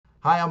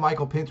Hi, I'm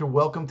Michael Pinter.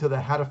 Welcome to the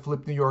How to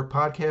Flip New York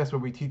podcast, where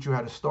we teach you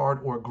how to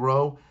start or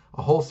grow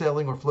a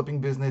wholesaling or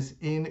flipping business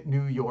in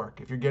New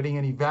York. If you're getting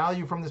any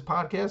value from this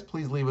podcast,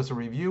 please leave us a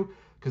review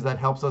because that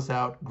helps us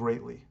out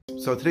greatly.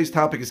 So today's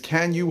topic is,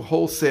 can you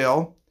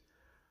wholesale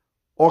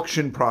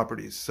auction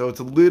properties? So it's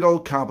a little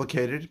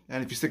complicated,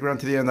 and if you stick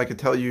around to the end, I can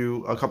tell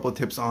you a couple of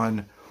tips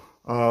on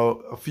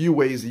a few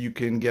ways that you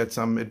can get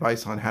some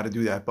advice on how to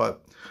do that.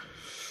 But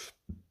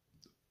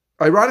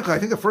ironically, I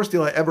think the first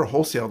deal I ever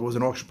wholesaled was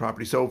an auction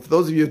property. So for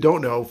those of you who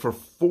don't know, for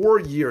 4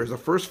 years, the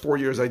first 4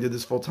 years I did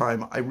this full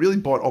time, I really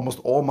bought almost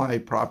all my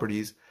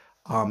properties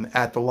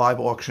at the live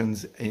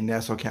auctions in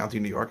Nassau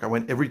County, New York. I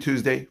went every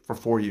Tuesday for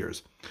 4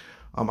 years.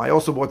 I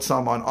also bought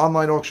some on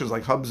online auctions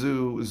like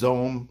Hubzu,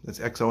 Xome, that's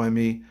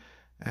Xome,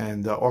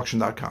 and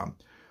auction.com.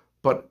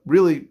 But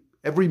really,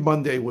 every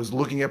Monday was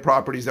looking at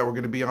properties that were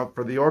going to be up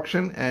for the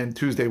auction, and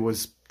Tuesday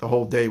was, the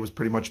whole day was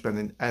pretty much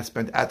spent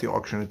at the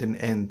auction. It didn't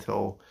end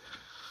till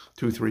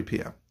 2-3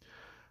 p.m.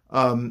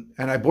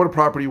 And I bought a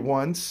property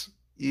once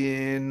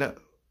in,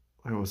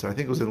 where was it? I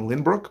think it was in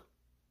Lynbrook.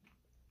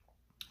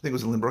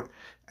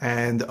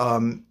 And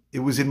it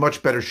was in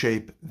much better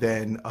shape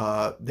than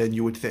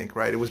you would think,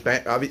 right? It was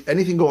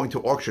anything going to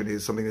auction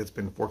is something that's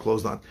been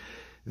foreclosed on.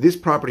 This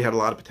property had a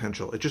lot of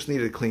potential. It just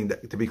needed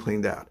to be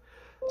cleaned out.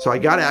 So I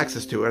got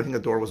access to it. I think the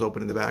door was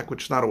open in the back,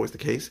 which is not always the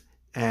case.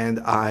 And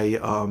I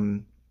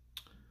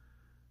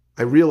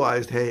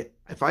realized, hey,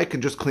 if I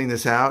can just clean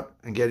this out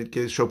and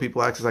show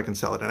people access, I can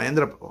sell it. And I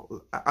ended up,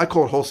 I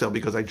call it wholesale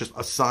because I just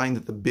assigned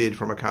the bid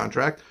from a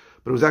contract,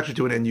 but it was actually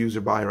to an end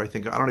user buyer. I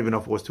don't even know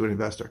if it was to an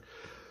investor.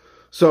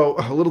 So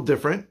a little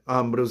different,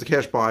 but it was a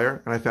cash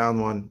buyer, and I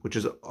found one, which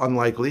is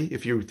unlikely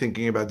if you're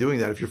thinking about doing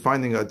that. If you're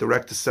finding a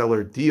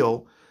direct-to-seller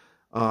deal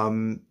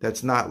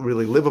that's not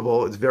really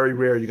livable, it's very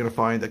rare you're going to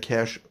find a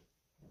cash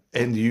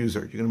end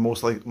user. You're going to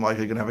most likely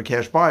going to have a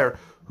cash buyer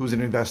who's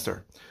an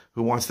investor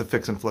who wants to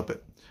fix and flip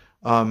it.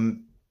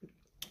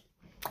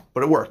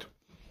 But it worked.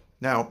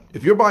 Now,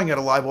 if you're buying at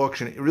a live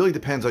auction, it really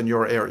depends on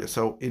your area.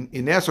 So in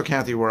Nassau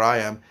County, where I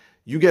am,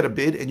 you get a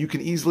bid and you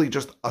can easily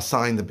just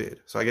assign the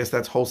bid. So I guess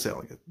that's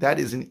wholesaling it. That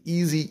is an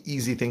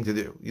easy thing to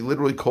do. You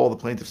literally call the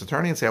plaintiff's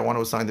attorney and say, I want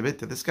to assign the bid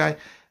to this guy,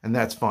 and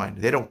that's fine.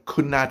 They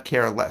could not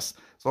care less.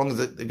 As long as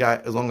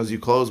as long as you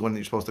close when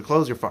you're supposed to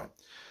close, you're fine.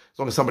 As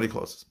long as somebody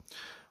closes.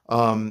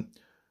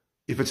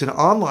 If it's an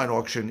online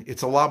auction,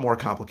 it's a lot more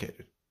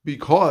complicated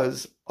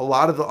because a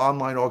lot of the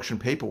online auction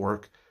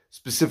paperwork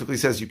specifically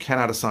says you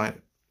cannot assign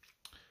it.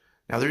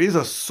 Now, there is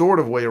a sort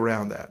of way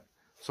around that.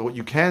 So what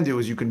you can do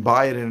is you can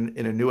buy it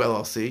in a new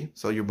LLC.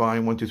 So you're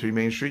buying 123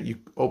 Main Street. You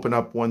open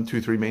up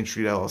 123 Main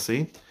Street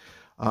LLC.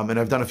 And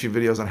I've done a few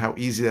videos on how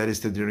easy that is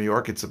to do in New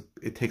York.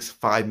 It takes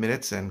 5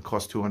 minutes and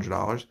costs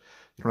 $200.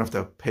 You don't have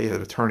to pay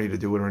an attorney to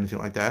do it or anything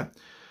like that.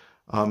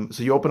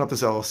 So you open up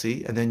this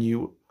LLC and then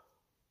you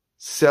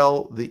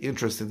sell the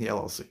interest in the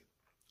LLC.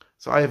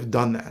 So I have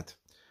done that.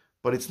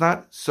 But it's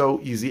not so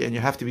easy, and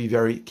you have to be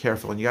very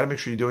careful. And you got to make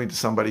sure you're doing it to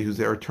somebody who's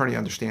their attorney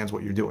understands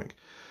what you're doing.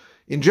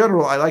 In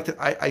general,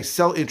 I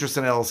sell interest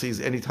in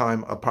LLCs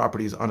anytime a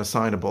property is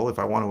unassignable if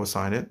I want to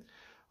assign it.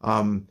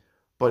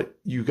 But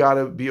you got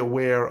to be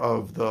aware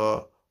of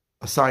the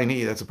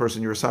assignee, that's the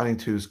person you're assigning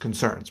to's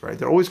concerns, right?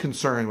 They're always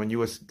concerned when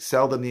you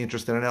sell them the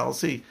interest in an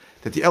LLC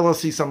that the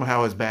LLC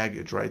somehow has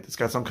baggage, right? It's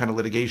got some kind of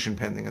litigation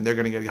pending, and they're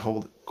going to get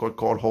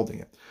caught holding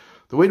it.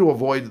 The way to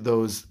avoid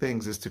those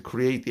things is to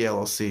create the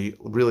LLC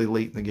really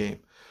late in the game.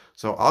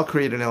 So I'll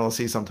create an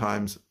LLC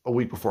sometimes a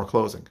week before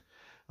closing.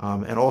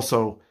 And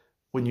also,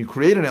 when you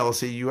create an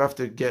LLC, you have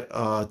to get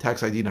a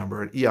tax ID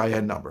number, an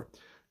EIN number.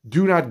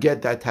 Do not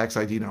get that tax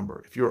ID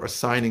number if you're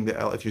assigning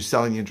if you're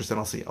selling the interest in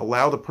LLC.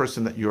 Allow the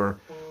person that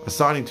you're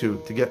assigning to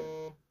do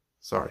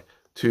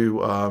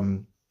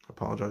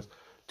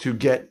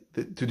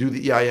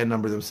the EIN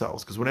number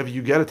themselves. Because whenever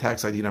you get a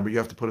tax ID number, you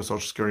have to put a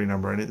social security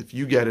number in it. If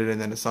you get it and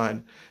then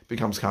assign, it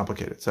becomes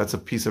complicated. So that's a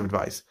piece of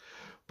advice.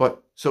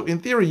 So in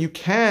theory, you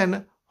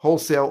can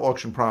wholesale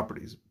auction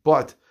properties,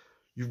 but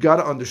you've got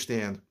to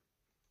understand,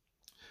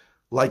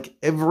 like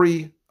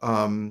every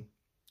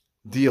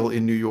deal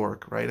in New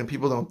York, right? And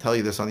people don't tell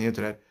you this on the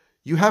internet,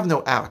 you have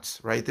no outs,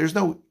 right? There's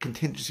no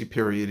contingency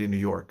period in New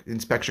York,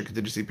 inspection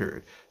contingency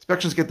period.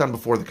 Inspections get done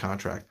before the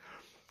contract.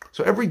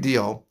 So every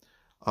deal,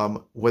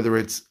 whether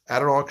it's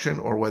at an auction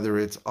or whether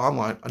it's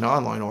an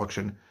online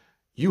auction,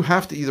 you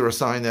have to either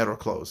assign that or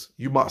close.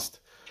 You must.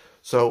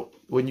 So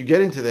when you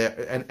get into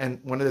there, and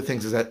one of the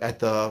things is that at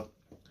the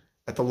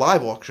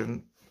live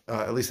auction,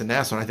 at least in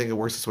Nassau, and I think it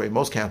works this way in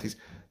most counties,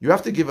 you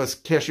have to give us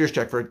cashier's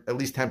check for at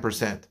least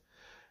 10%.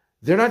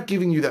 They're not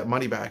giving you that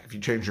money back if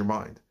you change your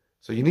mind.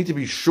 So you need to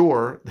be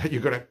sure that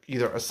you're going to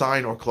either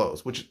assign or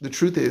close, which the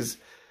truth is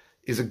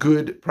a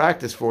good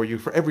practice for you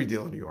for every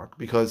deal in New York,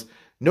 because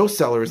no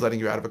seller is letting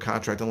you out of a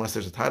contract unless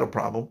there's a title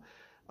problem.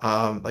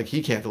 Like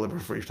he can't deliver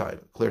free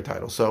title, clear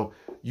title. So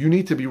you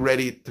need to be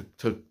ready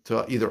to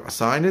either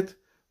assign it,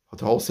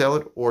 to wholesale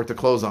it, or to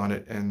close on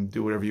it and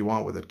do whatever you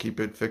want with it. Keep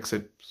it, fix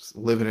it,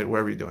 live in it,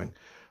 wherever you're doing.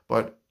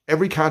 But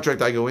every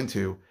contract I go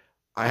into,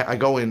 I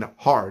go in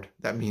hard.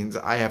 That means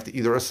I have to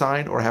either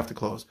assign or I have to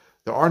close.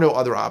 There are no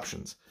other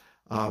options.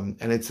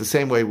 And it's the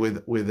same way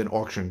with an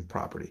auction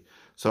property.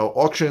 So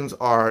auctions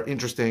are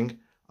interesting.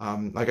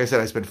 Like I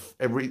said, I spent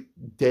every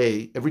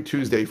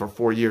Tuesday for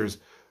 4 years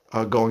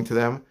going to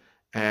them.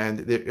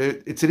 And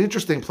it's an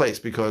interesting place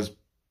because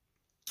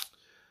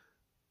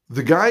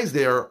the guys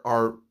there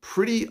are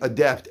pretty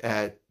adept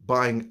at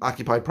buying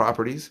occupied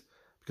properties,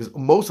 because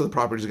most of the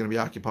properties are going to be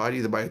occupied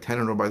either by a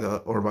tenant or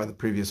by the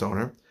previous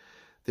owner.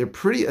 They're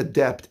pretty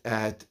adept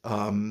at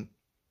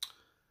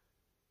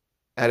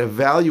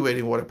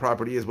evaluating what a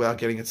property is without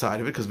getting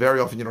inside of it, because very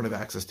often you don't have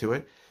access to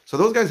it. So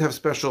those guys have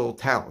special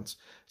talents.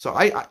 So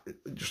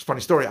just a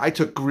funny story, I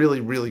took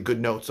really, really good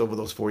notes over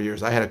those 4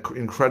 years. I had an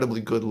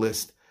incredibly good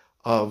list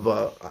of,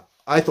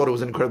 I thought it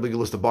was an incredibly good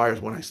list of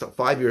buyers when I started,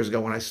 5 years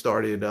ago when I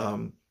started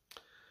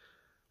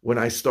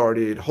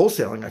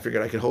wholesaling. I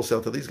figured I could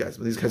wholesale to these guys,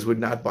 but these guys would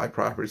not buy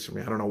properties from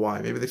me. I don't know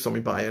why. Maybe they saw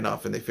me buy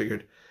enough and they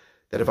figured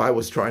that if I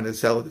was trying to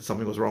sell it, that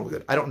something was wrong with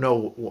it. I don't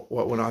know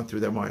what went on through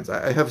their minds.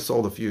 I have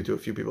sold a few to a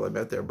few people I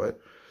met there, but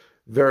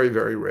very,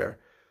 very rare.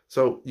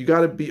 So you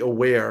got to be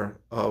aware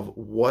of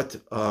what's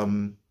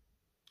going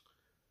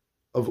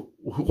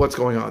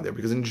on there,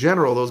 because in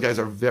general, those guys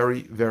are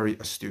very, very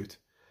astute.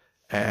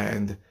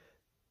 And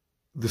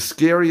the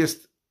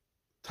scariest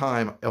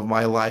time of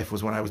my life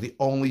was when I was the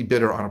only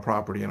bidder on a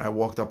property and I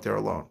walked up there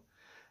alone.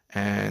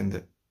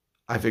 And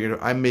I figured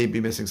I may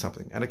be missing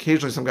something. And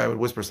occasionally some guy would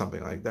whisper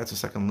something like, that's a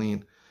second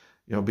lien,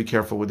 be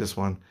careful with this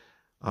one.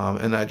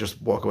 And I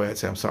just walk away. I'd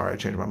say, I'm sorry, I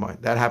changed my mind.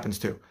 That happens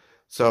too.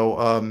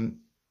 So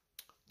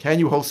can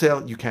you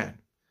wholesale? You can.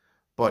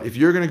 But if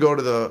you're going to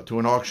go to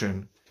an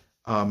auction,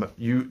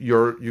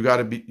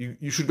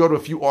 you should go to a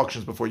few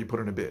auctions before you put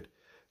in a bid.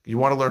 You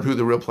want to learn who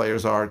the real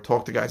players are,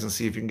 talk to guys and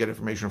see if you can get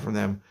information from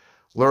them,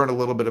 learn a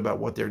little bit about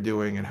what they're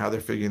doing and how they're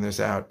figuring this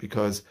out,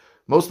 because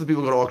most of the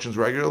people who go to auctions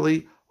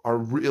regularly are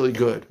really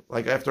good.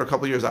 Like after a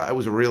couple of years, I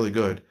was really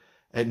good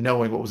at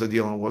knowing what was a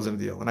deal and what wasn't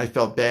a deal. And I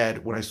felt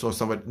bad when I saw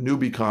somebody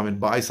newbie come and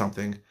buy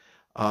something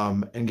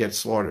and get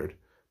slaughtered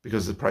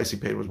because the price he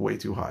paid was way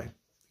too high.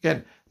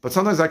 Again, but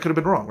sometimes that could have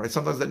been wrong, right?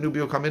 Sometimes that newbie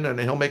will come in and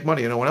he'll make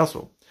money and no one else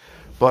will.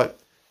 But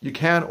you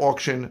can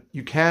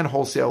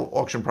wholesale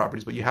auction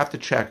properties, but you have to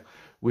check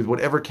with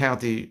whatever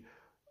county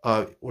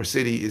or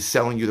city is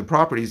selling you the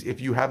properties if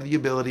you have the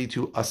ability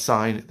to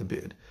assign the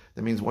bid.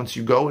 That means once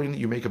you go in,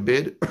 you make a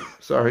bid,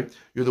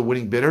 you're the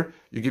winning bidder,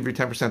 you give your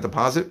 10%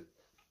 deposit.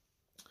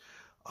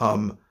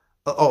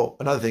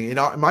 Another thing, in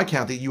my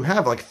county, you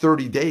have like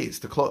 30 days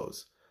to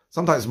close.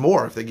 Sometimes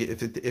more if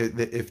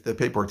the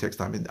paperwork takes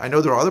time. And I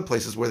know there are other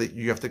places where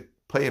you have to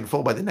pay in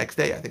full by the next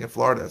day. I think in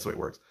Florida, that's the way it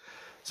works.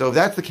 So if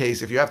that's the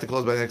case, if you have to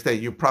close by the next day,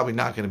 you're probably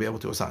not going to be able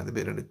to assign the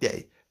bid in a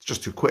day. It's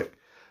just too quick.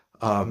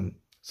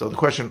 So the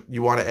question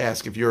you want to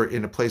ask if you're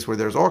in a place where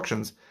there's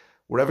auctions,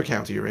 whatever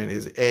county you're in,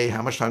 is A,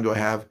 how much time do I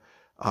have?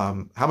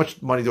 How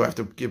much money do I have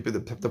to give the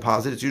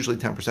deposit? It's usually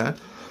 10%.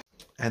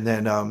 And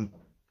then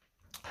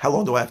how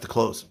long do I have to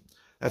close?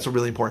 That's a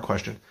really important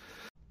question.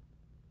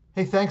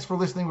 Hey, thanks for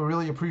listening. We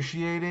really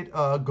appreciate it.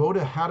 Go to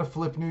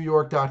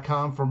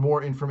howtoflipnewyork.com for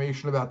more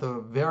information about the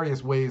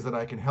various ways that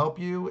I can help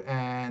you.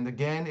 And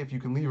again, if you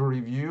can leave a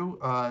review,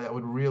 that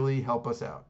would really help us out.